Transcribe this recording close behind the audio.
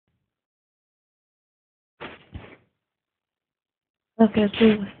Okay, so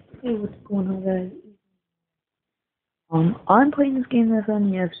hey, what's going on, guys? I'm playing this game that's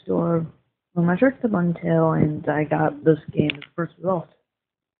on the App Store. I searched up Until and I got this game as first result.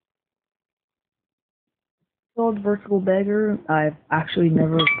 It's called Virtual Beggar. I've actually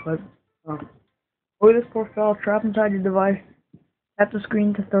never put or this poor fella trapped inside your device. Tap the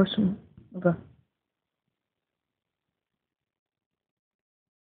screen to throw some. Okay.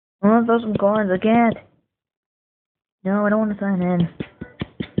 I want to throw some coins. I can't. No, I don't want to sign in.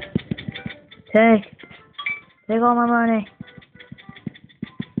 Take all my money.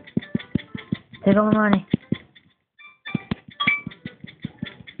 Take all my money.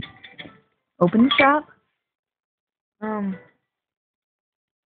 Open the shop.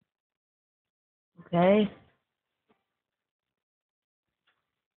 Okay.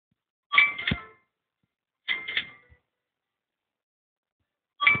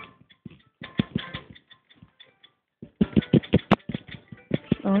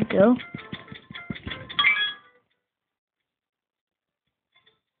 Go.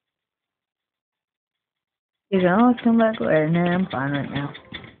 You can always come back later. Nah, I'm fine right now.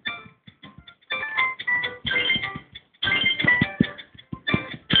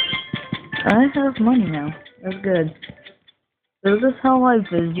 I have money now. That's good. So this is how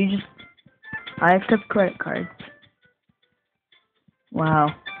life is. I accept credit cards.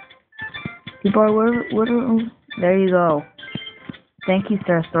 Wow. People are, there you go. Thank you,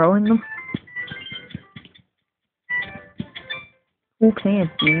 start throwing them. Who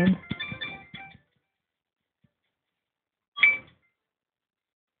can't, man?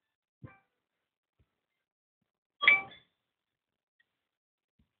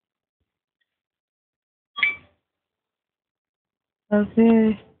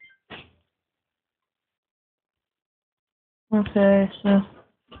 Okay. Okay, so.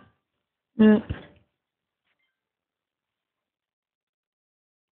 Yeah.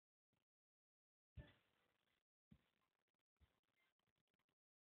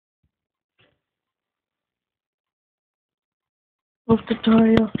 Book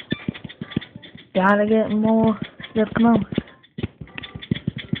tutorial. Gotta get more. Yeah, come on.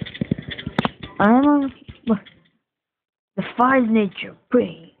 I'm on. Defies nature.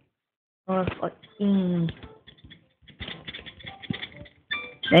 Pretty. Oh, fucking.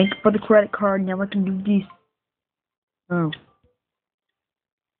 Thank you for the credit card. Now I can do this. Oh.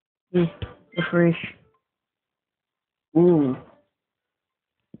 Yeah, refresh. Ooh.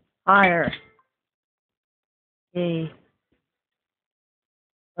 Higher. Yay.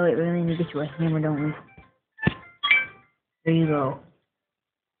 Oh wait, we really need to get you a hammer, don't we? There you go.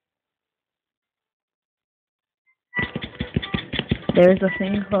 There's a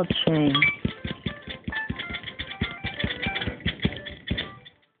thing called chain.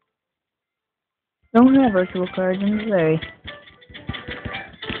 Don't have virtual cards in Missouri.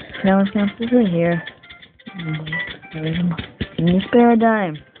 Now it's going to sit here. Can you spare a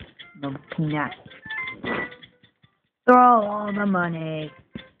dime? No, cannot. Throw all the money.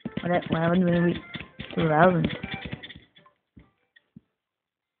 What happened when we 2000?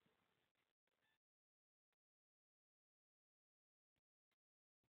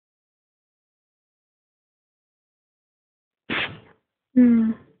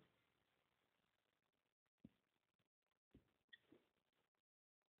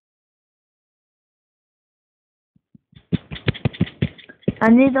 I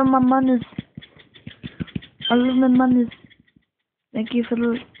need all my monies. All of my monies. Thank you for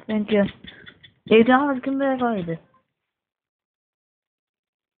the. Thank you. $8 come back later.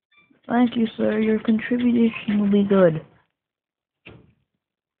 Thank you, sir. Your contribution will be good.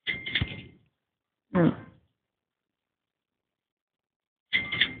 No.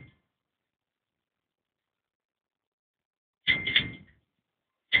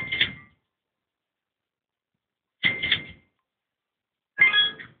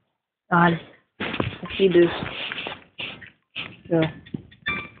 God. I see this. So.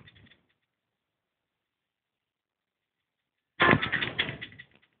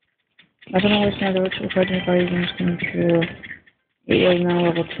 I don't know which now the virtual card if I even coming true. It is now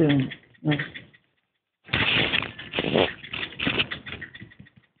level 2. No.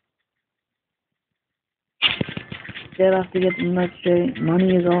 Get off to get the next day.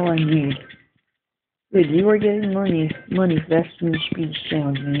 Money is all I need. Dude, you are getting money faster than the speed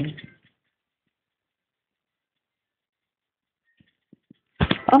sound, man.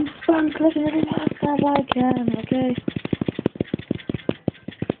 I'm fun clicking every last I can, okay?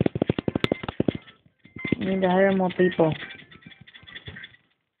 I need to hire more people.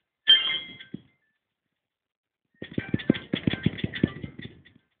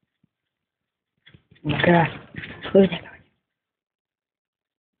 Oh my god. Look at that.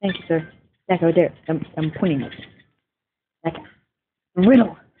 Thank you, sir. Back over there. I'm pointing it. Back.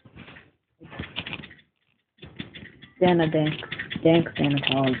 Riddle. Santa Dank Santa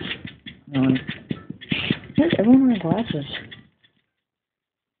Claus. Where's everyone wearing glasses?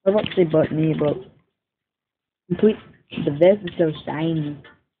 I was about to say but me, but complete the vest is so shiny.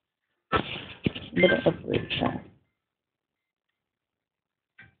 But I'll upgrade that.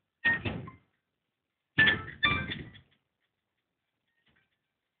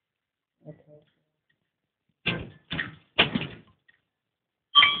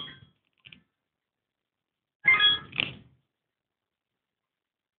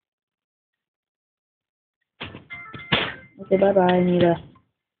 Okay, bye bye, Anita.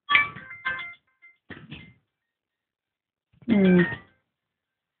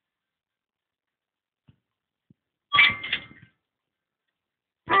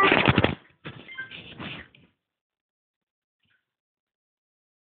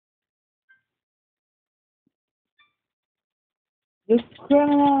 Just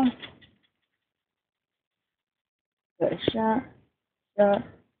cross. Got a shot.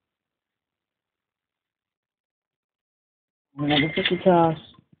 Another 50 toss.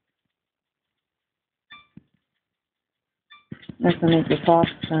 That's gonna make the toss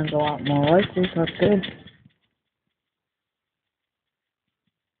sound a lot more likely, so that's good.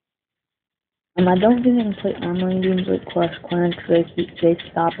 I don't think I can play online games like Clash Clans because they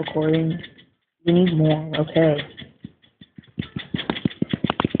stop recording. We need more, okay.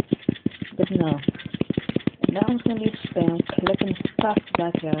 But no. That one's gonna be spam. Clicking stuff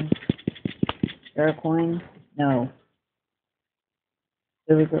back down. There a coin? No.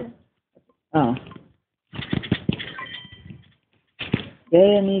 There we go. Oh.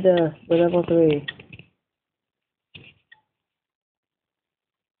 Yay, Anita, for level 3.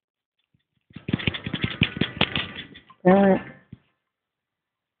 Parent.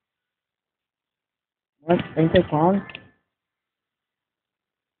 What? Ain't they wrong?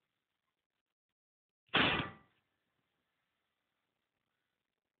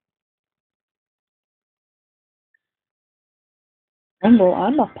 Rumble,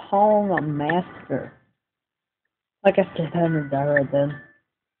 I'm a pawn master. I guess they haven't died then.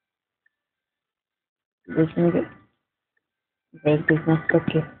 Just make it. There's business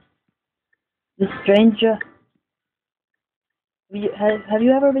cookie. The stranger. Have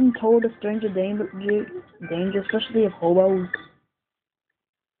you ever been told of stranger danger, especially of hobos?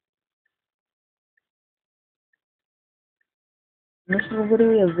 This is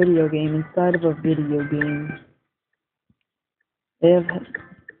literally a video game inside of a video game. They have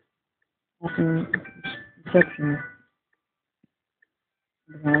nothing reception.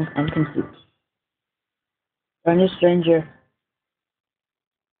 I'm confused. Find a stranger.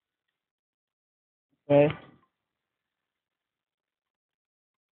 Okay.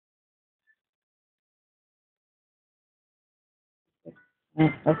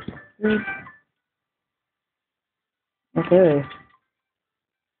 Okay.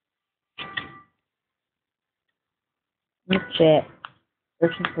 Let's chat.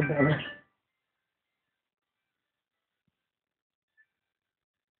 Searching for beggars.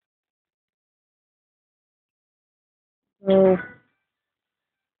 So,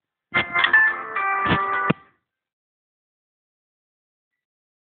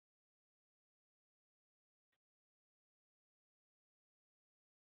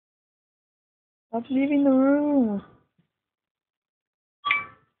 stop leaving the room.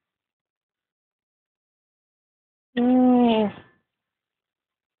 No.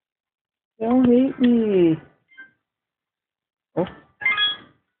 Don't hate me. Oh.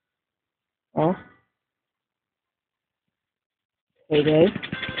 Oh. Payday.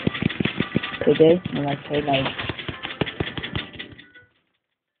 Payday. I like payday.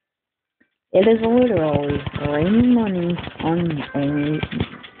 It is literally raining money on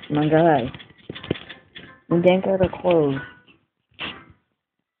my guy. We didn't go to clothes.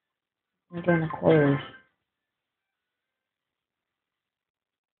 We're gonna close.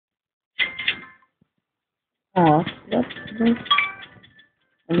 Oh, that's good.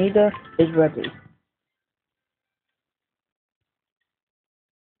 Anita is ready.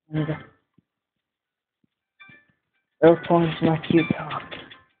 Anita. Those coins my cute dog.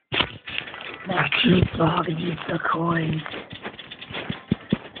 My cute dog needs the coins.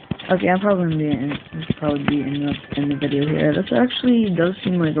 Okay, I'm probably gonna be in the video here. This actually does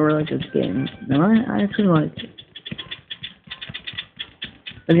seem like a really good game. No, I actually like it.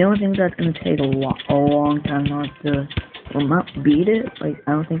 But the only thing that's gonna take a long time not to, well, not beat it. Like,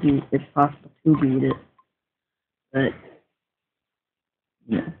 I don't think it's possible to beat it. But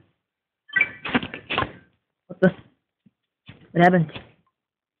yeah. What happened?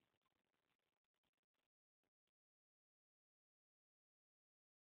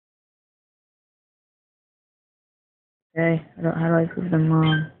 Okay, how do I prove them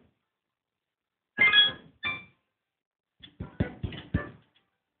wrong?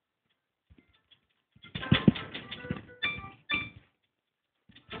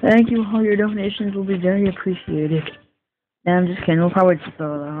 Thank you. All your donations will be very appreciated. Nah, I'm just kidding. We'll probably just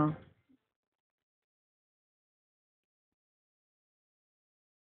throw that off.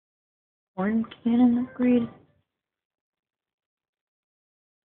 Horn cannon upgrade?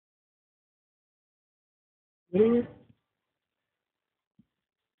 Idiot.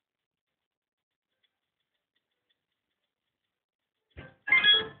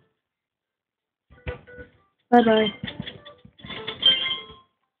 Bye bye.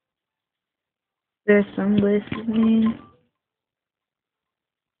 There's sunglasses, man.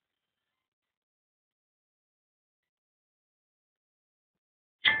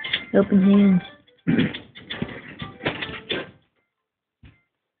 Open hands.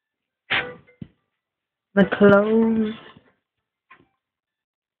 The clothes.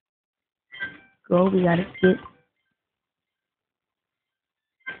 Go, we gotta get.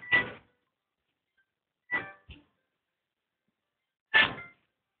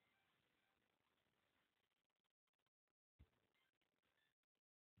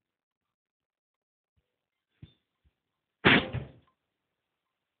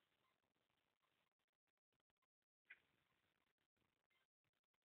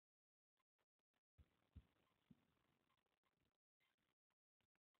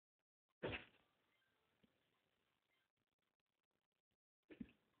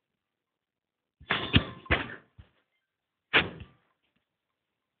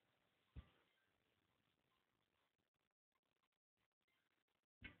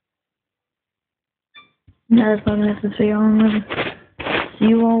 Now that's all I have to say on. See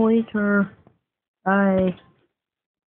you all later. Bye.